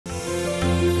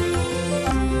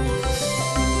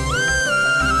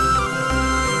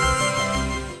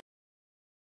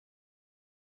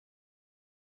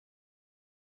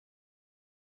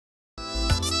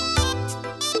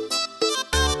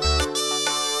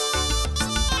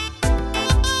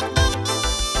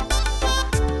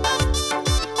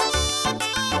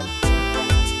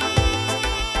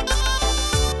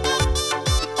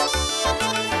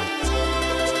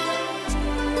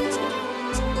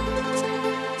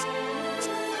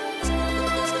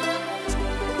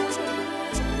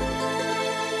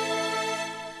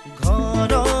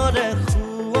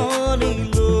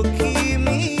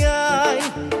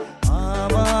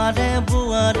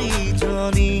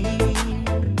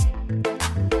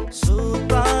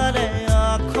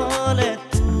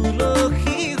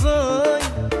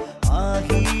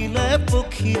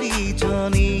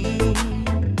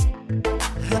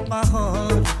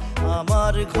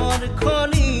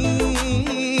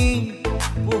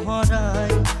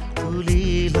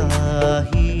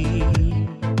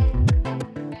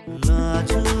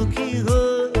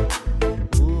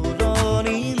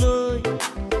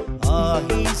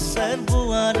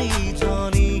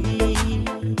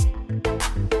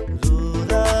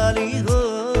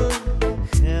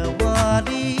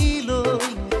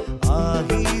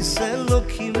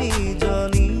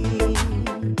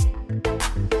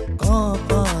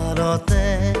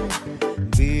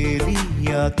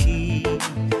याकी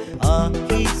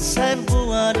आही सन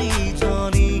बुआरी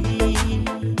जानी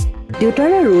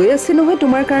देउतारा रोय আছে নহয়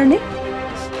তোমাৰ কাৰণে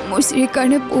মোৰ শ্ৰীৰ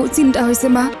কাৰণে বহুত চিন্তা হৈছে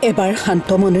মা এবাৰ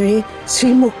শান্ত মনেৰে শ্ৰী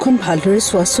মুখখন ভালদৰে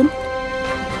চোৱাচোন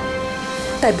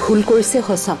তাই ভুল কৰিছে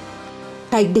হসা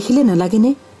তাইক দেখিলে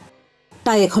নালাগেনে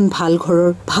তাই এখন ভাল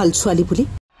ঘৰৰ ভাল ছোৱালী বুলি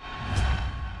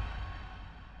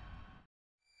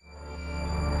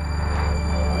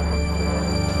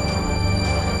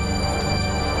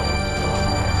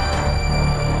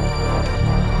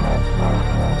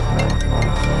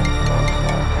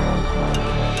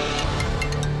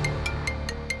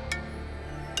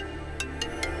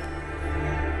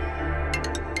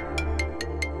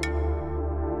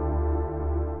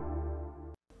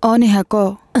নেহা ক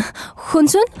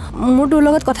শুনচোন মোৰ তোৰ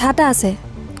লগত কথা এটা আছে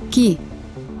কি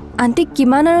আন্টিক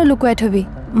কিমান আৰু লুকুৱাই থবি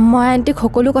মই আন্টিক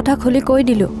সকলো কথা খুলি কৈ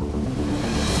দিলো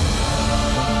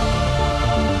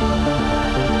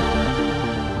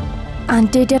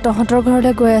আন্টি এতিয়া তহঁতৰ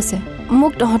ঘৰলৈ গৈ আছে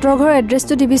মোক তহঁতৰ ঘৰৰ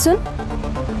এড্ৰেছটো দিবিচোন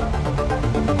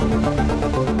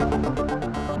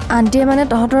আন্টিয়ে মানে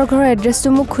তহঁতৰ ঘৰৰ এড্ৰেছটো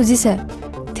মোক খুজিছে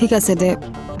ঠিক আছে দে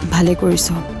ভালে কৰিছ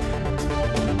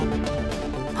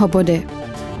হ'ব দে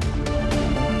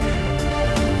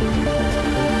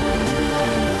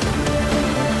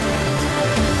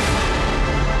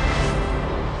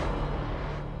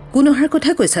কোনহাৰ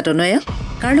কথা কৈছা তনয়া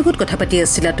কাৰ লগত কথা পাতি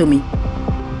আছিলা তুমি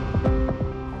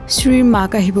শ্ৰীৰ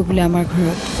মাক আহিব বুলি আমাৰ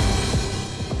ঘৰত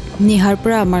নিহাৰ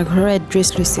পৰা আমাৰ ঘৰৰ এড্ৰেছ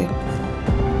লৈছে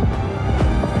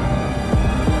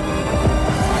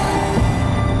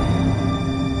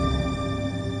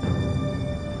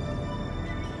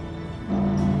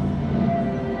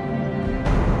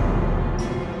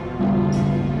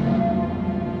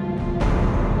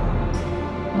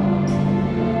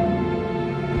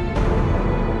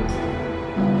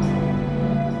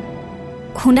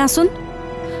শুনাচোন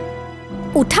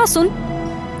উঠাচোন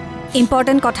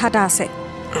ইম্পৰ্টেণ্ট কথা এটা আছে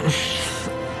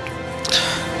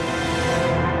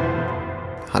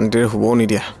শান্তিৰে শুব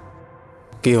নিদিয়া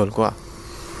কি হ'ল কোৱা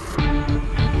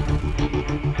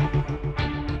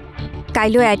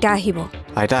কাইলৈ আইতা আহিব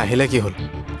আইতা আহিলে কি হ'ল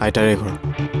আইতাৰে ঘৰ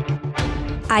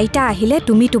আইতা আহিলে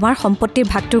তুমি তোমাৰ সম্পত্তিৰ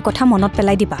ভাগটোৰ কথা মনত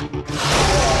পেলাই দিবা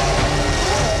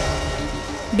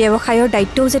ব্যৱসায়ৰ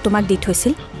দায়িত্বও যে তোমাক দি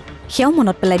থৈছিল সেয়াও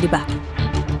মনত পেলাই দিবা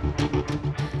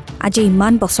আজি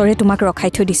ইমান বছৰে তোমাক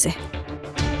ৰখাই থৈ দিছে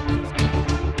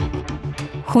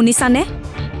শুনিছানে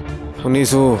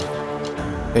শুনিছোঁ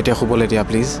এতিয়া শুবলৈ দিয়া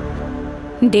প্লিজ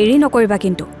দেৰি নকৰিবা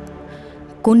কিন্তু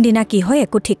কোনদিনা কি হয়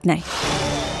একো ঠিক নাই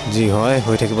যি হয়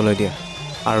হৈ থাকিবলৈ দিয়া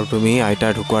আৰু তুমি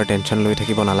আইতাৰ ঢুকুৱাৰ টেনশ্যন লৈ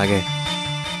থাকিব নালাগে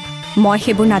মই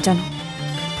সেইবোৰ নাজানো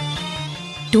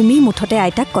তুমি মুঠতে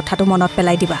আইতাক কথাটো মনত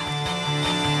পেলাই দিবা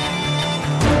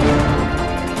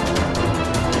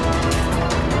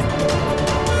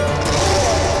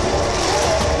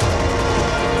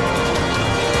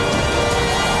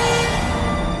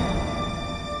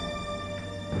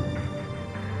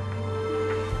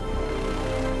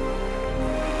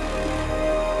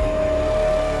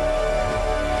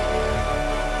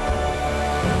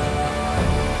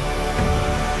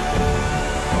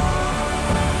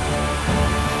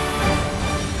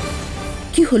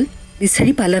কি হল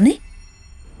বিচাৰি পালানে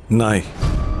নাই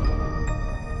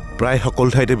প্ৰায় সকল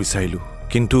ঠাইতে বিচাৰিলো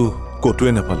কিন্তু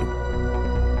কতোৱে নাপালো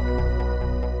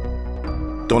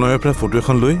তনয়ৰ পৰা ফটো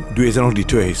এখন লৈ দুই এজনক দি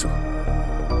থৈ আহিছো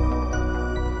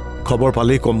খবৰ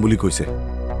পালেই কম বুলি কৈছে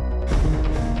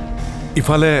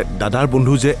ইফালে দাদাৰ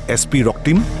বন্ধু যে এছপি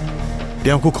ৰক্তিম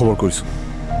তেওঁকো খবৰ কৰিছো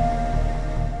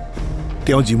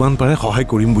তেওঁ যিমান পাৰে সহায়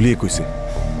কৰিম বুলিয়ে কৈছে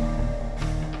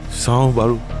চাওঁ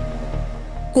বাৰু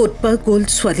ক'ত বা গ'ল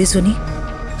ছোৱালীজনী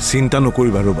চিন্তা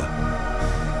নকৰিবা ৰবা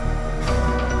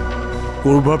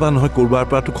কৰবাৰ পৰা নহয় কৰবাৰ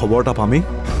পৰাতো খবৰ এটা পামেই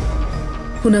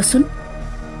শুনাচোন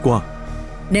কোৱা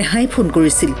নেহাই ফোন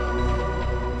কৰিছিল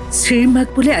শ্ৰীৰ মাক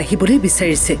বোলে আহিবলৈ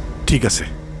বিচাৰিছে ঠিক আছে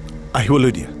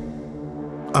আহিবলৈ দিয়া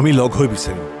আমি লগ হৈ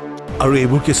বিচাৰিম আৰু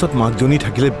এইবোৰ কেছত মাকজনী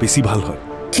থাকিলে বেছি ভাল হয়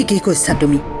ঠিকেই কৈছা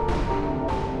তুমি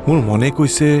মোৰ মনে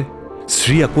কৈছে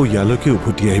শ্ৰী আকৌ ইয়ালৈকে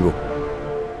উভতি আহিব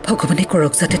ভগৱানে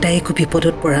কৰক যাতে তাই একো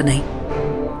বিপদত পৰা নাই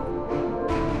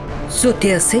য'তে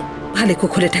আছে ভালে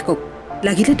কুশলে থাকক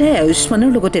লাগিলে তাই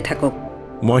আয়ুষ্মানৰ লগতে থাকক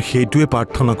মই সেইটোৱে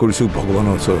প্ৰাৰ্থনা কৰিছো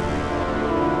ভগৱানৰ ওচৰত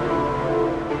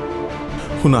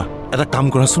শুনা এটা কাম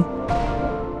কৰাচোন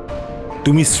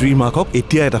তুমি শ্ৰীৰ মাকক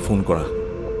এতিয়া এটা ফোন কৰা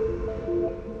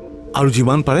আৰু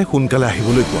যিমান পাৰে সোনকালে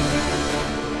আহিবলৈ কোৱা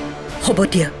হ'ব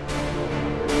দিয়া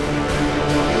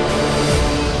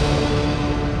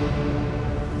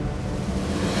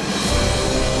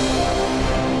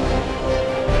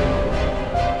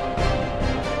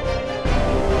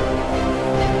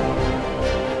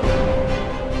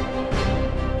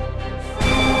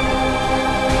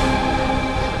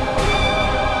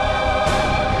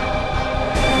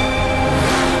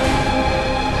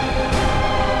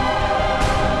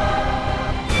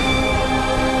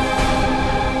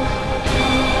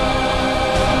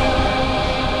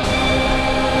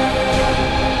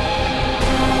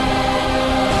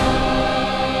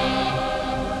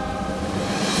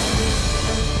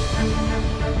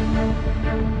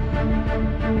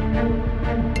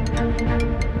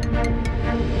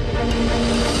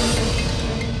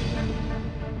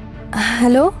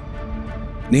হেল্ল'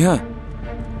 নেহা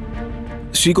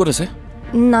শ্ৰী ক'ত আছে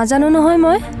নাজানো নহয়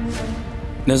মই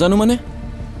নাজানো মানে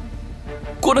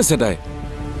ক'ত আছে তাই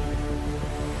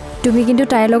তুমি কিন্তু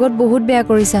তাইৰ লগত বহুত বেয়া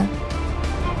কৰিছা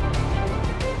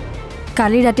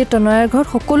কালি ৰাতি তনয়াৰ ঘৰত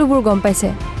সকলোবোৰ গম পাইছে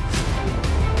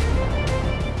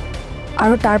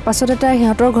আৰু তাৰ পাছতে তাই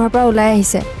সিহঁতৰ ঘৰৰ পৰা ওলাই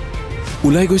আহিছে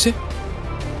ওলাই গৈছে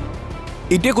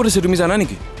এতিয়া ক'ত আছে তুমি জানা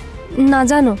নেকি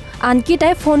নাজানো আনকি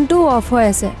তাই ফোনটো অফ হৈ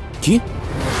আছে কি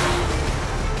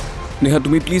নেহা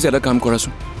তুমি প্লিজ এটা কাম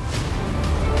কৰাচোন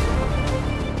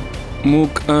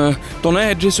মোক তনয়াৰ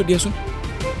এড্ৰেছটো দিয়াচোন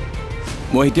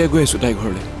মই এতিয়া গৈ আছোঁ তাইৰ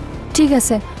ঘৰলৈ ঠিক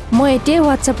আছে মই এতিয়াই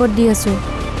হোৱাটছএপত দি আছোঁ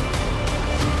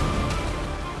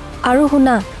আৰু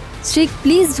শুনা শ্ৰীক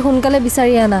প্লিজ সোনকালে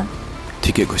বিচাৰি আনা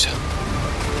ঠিকে কৈছা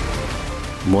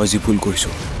মই যি ভুল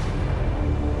কৰিছোঁ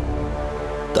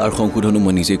তাৰ সংশোধনো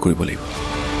মই নিজেই কৰিব লাগিব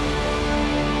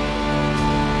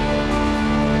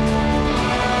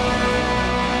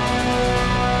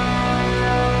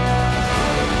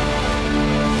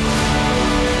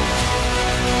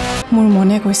মোৰ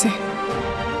মনে কৈছে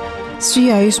শ্ৰী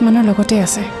আয়ুষ্মানৰ লগতে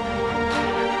আছে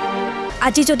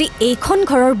আজি যদি এইখন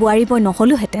ঘৰৰ বোৱাৰী মই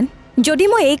নহ'লোহেঁতেন যদি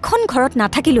মই এইখন ঘৰত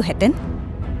নাথাকিলোহেঁতেন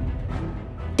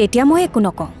তেতিয়া মই একো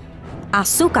নকওঁ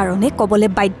আছো কাৰণে ক'বলৈ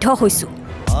বাধ্য হৈছোঁ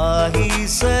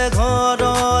আহিছে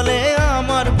ঘৰলে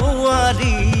আমাৰ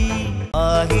বুৱাৰী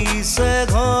আহিছে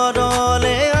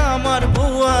ঘৰলে আমাৰ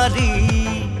বুৱাৰী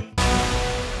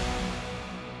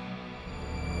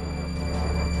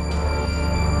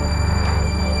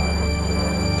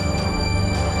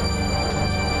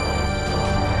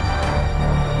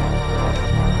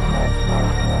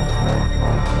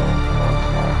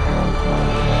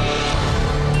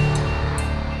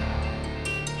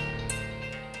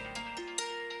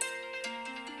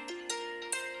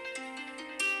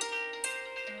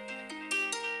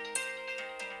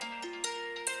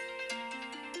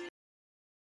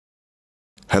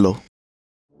হেল্ল'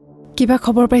 কিবা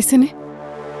খবৰ পাইছেনে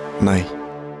নাই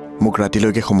মোক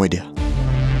ৰাতিলৈকে সময় দিয়া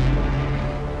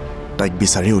তাইক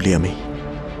বিচাৰি উলিয়ামেই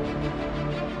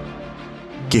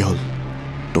কি হ'ল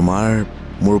তোমাৰ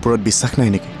মোৰ ওপৰত বিশ্বাস নাই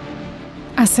নেকি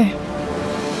আছে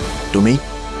তুমি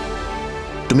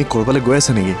ক'ৰবালৈ গৈ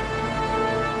আছা নেকি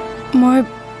মই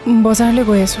বজাৰলৈ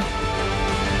গৈ আছোঁ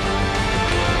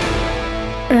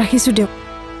ৰাখিছোঁ দিয়ক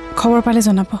খবৰ পালে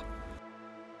জনাব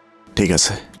ঠিক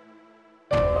আছে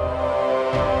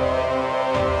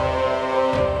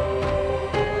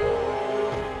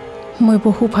মই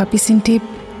বহু ভাবি চিন্তি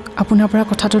আপোনাৰ পৰা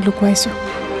কথাটো লুকুৱাইছোঁ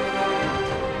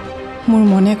মোৰ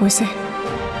মনে কৈছে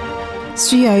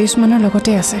শ্ৰী আয়ুষ্মানৰ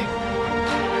লগতে আছে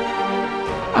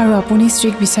আৰু আপুনি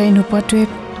শ্ৰীক বিচাৰি নোপোৱাটোৱে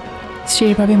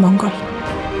শ্ৰীৰ বাবে মংগল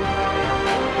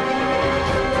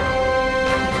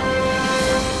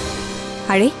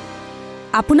আৰে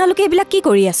আপোনালোকে এইবিলাক কি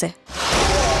কৰি আছে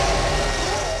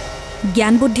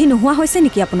জ্ঞান বুদ্ধি নোহোৱা হৈছে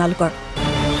নেকি আপোনালোকৰ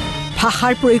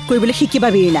ভাষাৰ প্ৰয়োগ কৰিবলৈ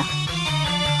শিকিবা বীৰিনা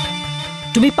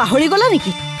তুমি পাহৰি গলা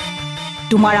নেকি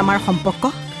তোমাৰ আমাৰ সম্পৰ্ক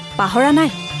পাহৰা নাই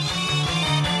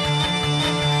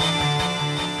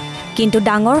কিন্তু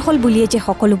ডাঙৰ হল বুলিয়ে যে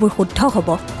সকলোবোৰ শুদ্ধ হ'ব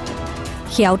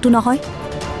সেয়াওতো নহয়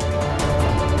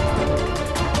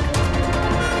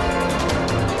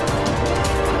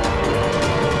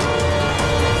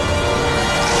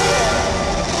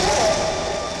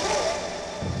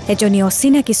এজনী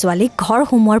অচিনাকি ছোৱালীক ঘৰ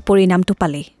সোমোৱাৰ পৰিণামটো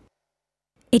পালেই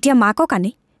এতিয়া মাকক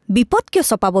আনি বিপদ কিয়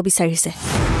চপাব বিচাৰিছে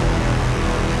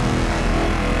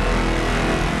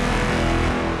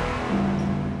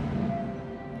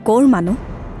ক'ৰ মানুহ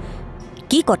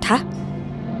কি কথা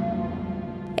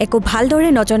একো ভালদৰে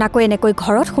নজনাকৈ এনেকৈ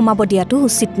ঘৰত সোমাব দিয়াটো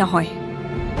উচিত নহয়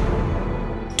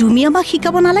তুমি আমাক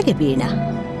শিকাব নালাগে বীৰিনা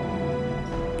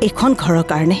এখন ঘৰৰ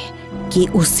কাৰণে কি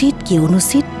উচিত কি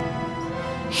অনুচিত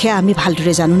সেয়া আমি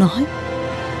ভালদৰে জানো নহয়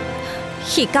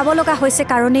শিকাব লগা হৈছে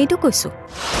কাৰণেইটো কৈছোঁ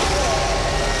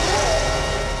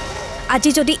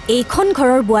আজি যদি এইখন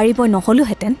ঘৰৰ বোৱাৰী মই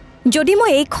নহ'লোহেঁতেন যদি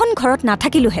মই এইখন ঘৰত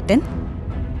নাথাকিলোহেঁতেন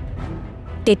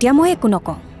তেতিয়া মই একো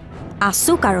নকওঁ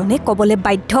আছো কাৰণে ক'বলৈ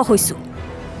বাধ্য হৈছোঁ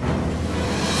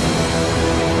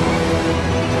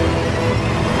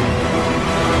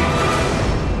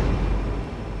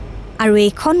আৰু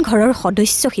এইখন ঘৰৰ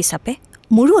সদস্য হিচাপে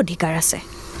মোৰো অধিকাৰ আছে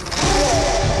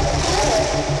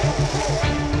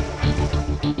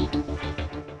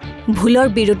ভুলৰ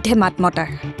বিৰুদ্ধে মাত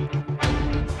মতাৰ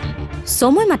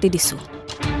মই মাতি দিছোঁ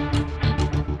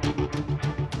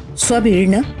চোৱা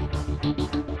বীৰিনা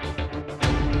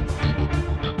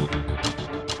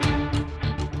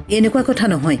এনেকুৱা কথা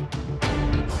নহয়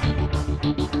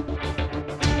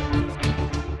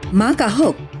মাক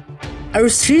আহক আৰু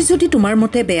শ্ৰী যদি তোমাৰ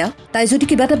মতে বেয়া তাই যদি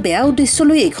কিবা এটা বেয়া উদ্দেশ্য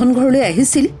লৈ এইখন ঘৰলৈ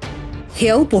আহিছিল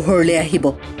সেয়াও পোহৰলৈ আহিব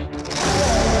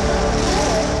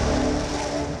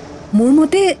মোৰ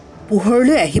মতে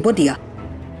পোহৰলৈ আহিব দিয়া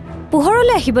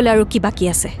পোহৰলৈ আহিবলৈ আৰু কি বাকী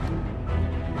আছে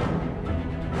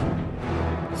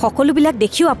সকলোবিলাক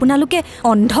দেখিও আপোনালোকে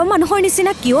অন্ধ মানুহৰ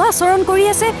নিচিনা কিয় আচৰণ কৰি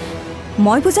আছে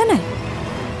মই বুজা নাই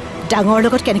ডাঙৰ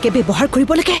লগত কেনেকৈ ব্যৱহাৰ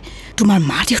কৰিব লাগে তোমাৰ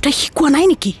মা দেউতাই শিকোৱা নাই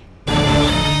নেকি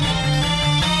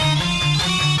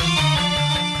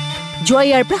যোৱা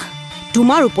ইয়াৰ পৰা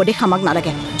তোমাৰ উপদেশ আমাক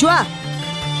নালাগে যোৱা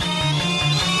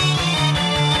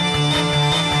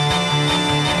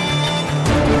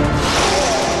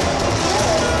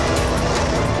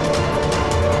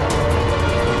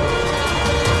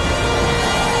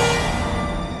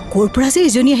ক'ৰ পৰা যে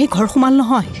এজনী আহি ঘৰ সোমাল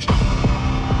নহয়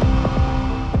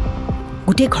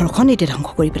গোটেই ঘৰখন এতিয়া ধ্বংস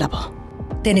কৰি পেলাব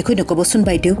তেনেকৈ নক'বচোন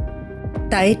বাইদেউ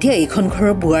তাই এতিয়া এইখন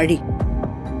ঘৰৰ বোৱাৰী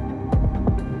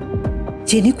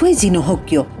যেনেকুৱাই যি নহওক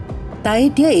কিয় তাই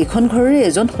এতিয়া এইখন ঘৰৰে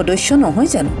এজন সদস্য নহয়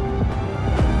জানো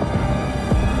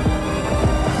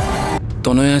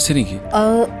তনয়া আছে নেকি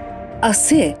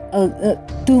আছে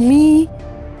তুমি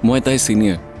মই তাই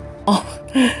চিনিয়ৰ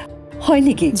হয়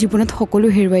নেকি জীৱনত সকলো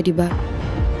হেৰুৱাই দিবা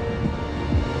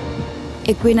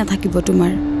একোৱেই নাথাকিব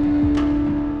তোমাৰ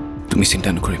তুমি চিন্তা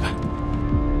নকৰিবা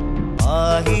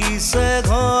আহিছে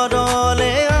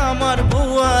ঘৰলে আমাৰ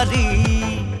বুৱাৰী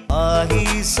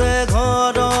আহিছে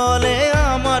ঘৰলে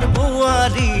আমাৰ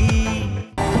বুৱাৰী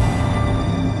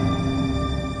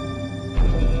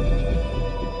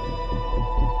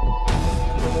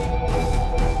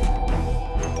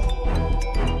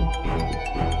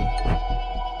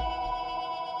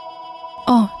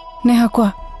নেহা কোৱা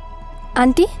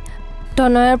আণ্টি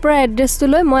তনয়াৰ পৰা এড্ৰেছটো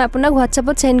লৈ মই আপোনাক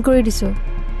হোৱাটছএপত চেণ্ড কৰি দিছোঁ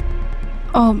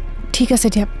ঠিক আছে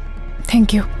দিয়া থেংক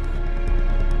ইউ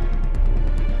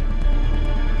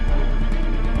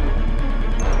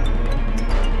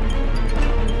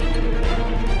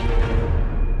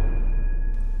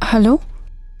হেল্ল'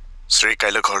 শ্ৰী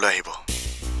কাইলৈ ঘৰলৈ আহিব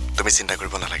তুমি চিন্তা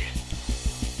কৰিব নালাগে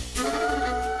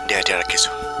দিয়া এতিয়া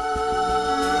ৰাখিছোঁ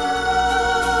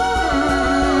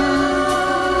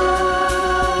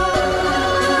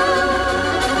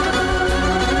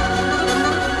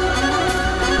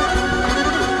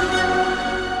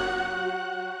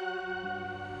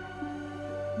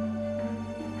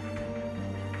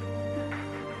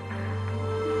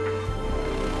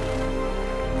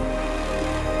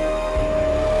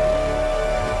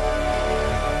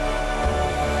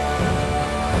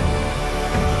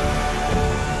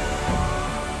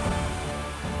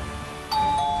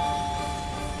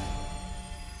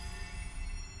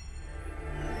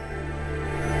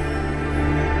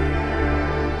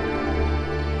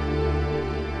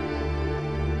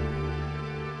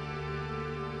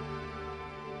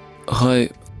হয়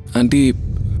আণ্টি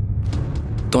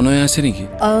তনয়া আছে নেকি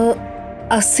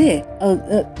আছে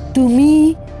তুমি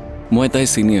মই তাই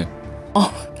চিনিয়ৰ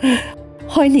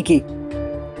হয় নেকি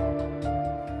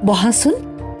বহাচোন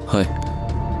হয়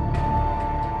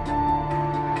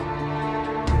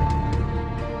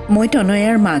মই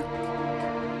তনয়াৰ মাক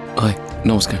হয়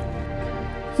নমস্কাৰ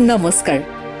নমস্কাৰ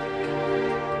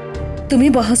তুমি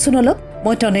বহাচোন অলপ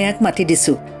মই তনয়াক মাতি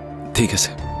দিছোঁ ঠিক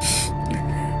আছে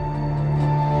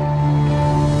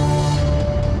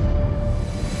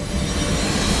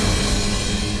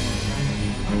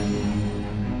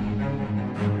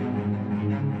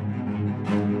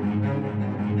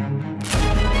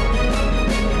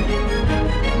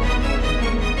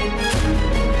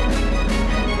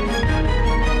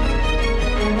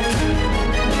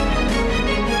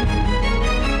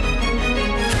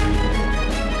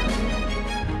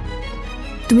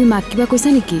তুমি মাক কিবা কৈছা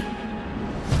নেকি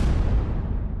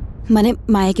মানে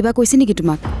মায়ে কিবা কৈছে নেকি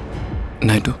তোমাক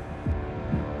নাইতো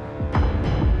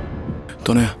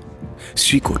তনয়া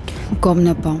শ্ৰী ক'ত গম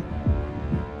নাপাওঁ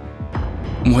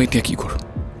মই এতিয়া কি কৰোঁ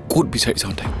ক'ত বিচাৰি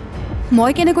যাওঁ তাই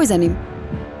মই কেনেকৈ জানিম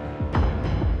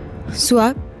চোৱা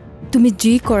তুমি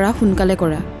যি কৰা সোনকালে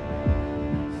কৰা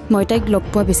মই তাইক লগ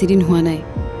পোৱা বেছিদিন হোৱা নাই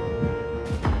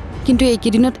কিন্তু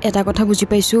এইকেইদিনত এটা কথা বুজি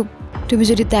পাইছোঁ তুমি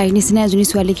যদি তাইৰ নিচিনা এজনী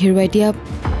ছোৱালীক হেৰুৱাই দিয়া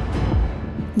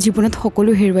জীৱনত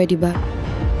সকলো হেৰুৱাই দিবা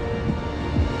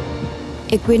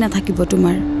একোৱেই নাথাকিব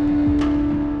তোমাৰ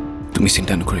তুমি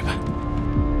চিন্তা নকৰিবা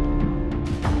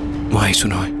মই আহিছোঁ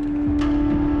নহয়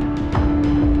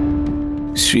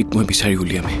শ্ৰীক মই বিচাৰি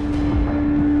উলিয়ামে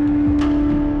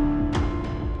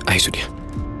আহিছোঁ দিয়া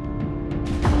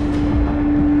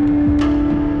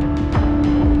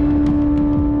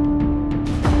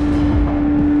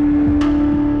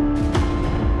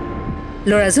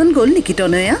ল'ৰাজন গ'ল নেকি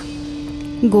তনয়া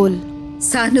গ'ল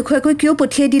চাহ নোখোৱাকৈ কিয়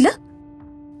পঠিয়াই দিলা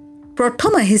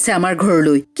প্ৰথম আহিছে আমাৰ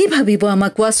ঘৰলৈ কি ভাবিব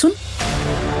আমাক কোৱাচোন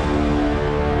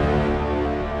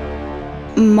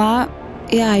মা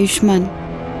এয়া আয়ুষ্মান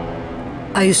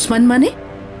আয়ুষ্মান মানে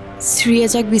শ্ৰী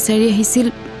এজাক বিচাৰি আহিছিল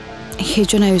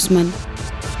সেইজন আয়ুষ্মান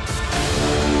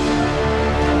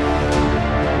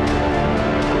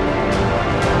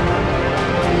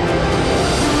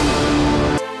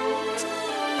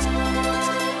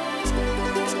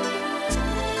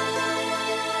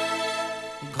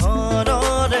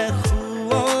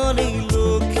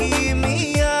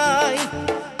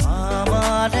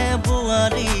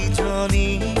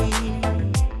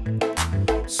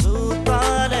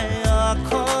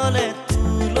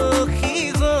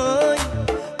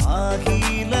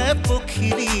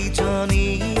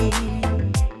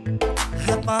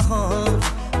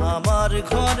আমাৰ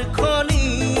ঘৰ খনি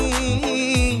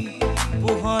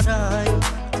পোহৰাই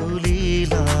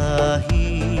তুলিলাহি